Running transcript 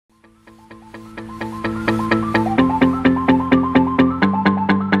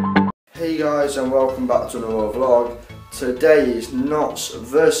guys and welcome back to another vlog. Today is Notts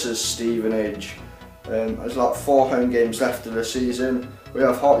versus Stevenage. There's like 4 home games left of the season. We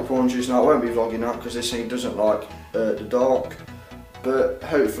have Hartlepool on Tuesday night. I won't be vlogging that because this thing doesn't like the dark. But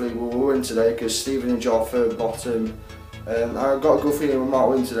hopefully we'll win today because Stevenage are third bottom. I've got a good feeling we might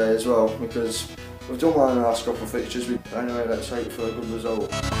win today as well because we've done well in the last couple of fixtures. Anyway, let's hope for a good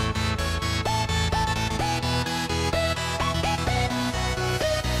result.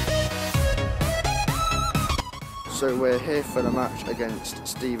 So we're here for the match against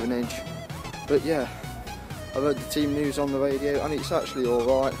Stevenage. But yeah, I've heard the team news on the radio and it's actually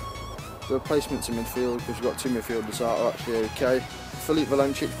alright. The replacements in midfield, because we've got 2 midfielders that are actually okay. Philippe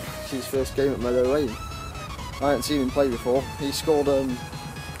Valencic, his first game at Meadow Lane. I hadn't seen him play before. He scored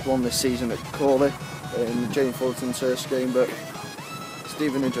one this season at Crawley in Jane Fullerton's first game, but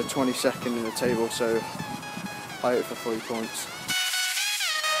Stevenage are 22nd in the table, so I hope for 3 points.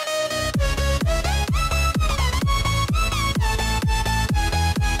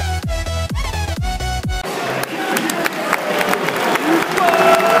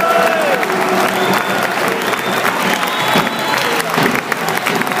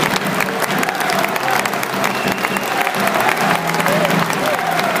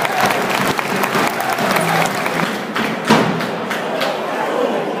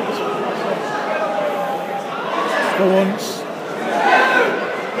 For once.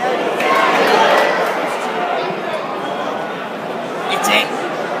 It's it.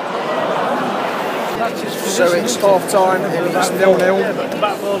 So it's half time and it's 0-0.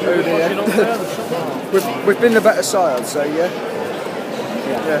 Oh dear. we've been the better side, so yeah.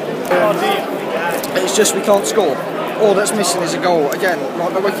 It's just we can't score. All that's missing is a goal. Again,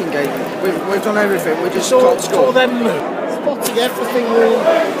 like the Wigan game, we've done everything, we just can't score. All them spotting everything really.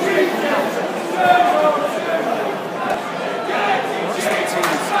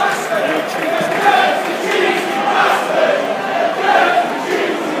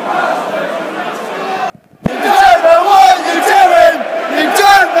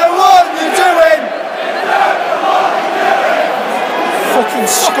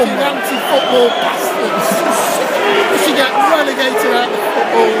 Fucking anti-football bastards. We should get relegated out of the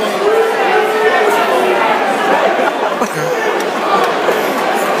football league.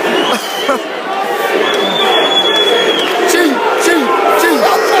 Cheat!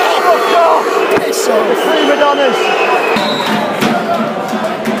 Piss off! The prima donnas!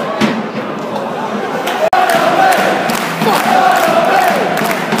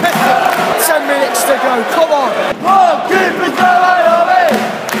 10 minutes to go, come on! Oh, keep it going on me!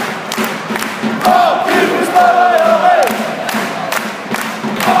 Oh, keep it going on me!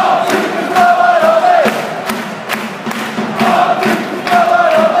 Oh, keep it going on me! Oh, keep it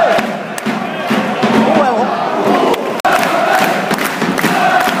going on me! Well.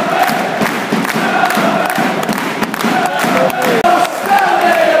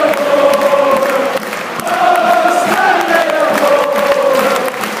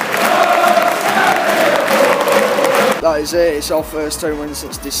 That is it, it's our first home win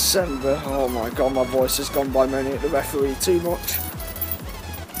since December. Oh my god, my voice has gone by moaning at the referee too much.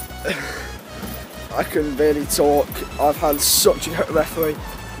 I can barely talk, I've had such a good referee.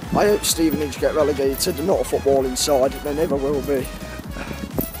 I hope Stevenage get relegated, they're not a footballing side, they never will be.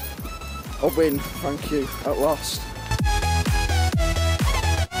 A win, thank you, at last.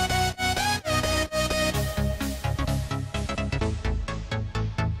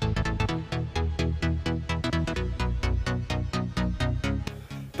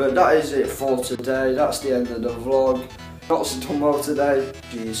 But that is it for today, that's the end of the vlog. Notts done well today.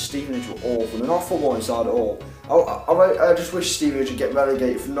 Geez, Stevenage were awful, they're not footballing side at all. I just wish Stevenage would get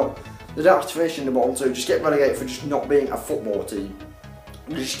relegated for not, they don't have to finish in the bottom 2, just get relegated for just not being a football team.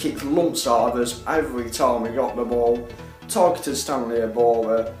 We just kicked lumps out of us every time we got the ball, targeted Stanley a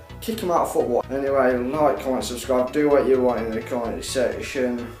ball, kick him out of football. Anyway, like, comment, subscribe, do what you want in the comment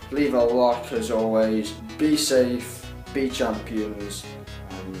section, leave a like as always, be safe, be champions,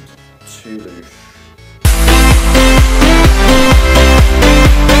 and toodaloo.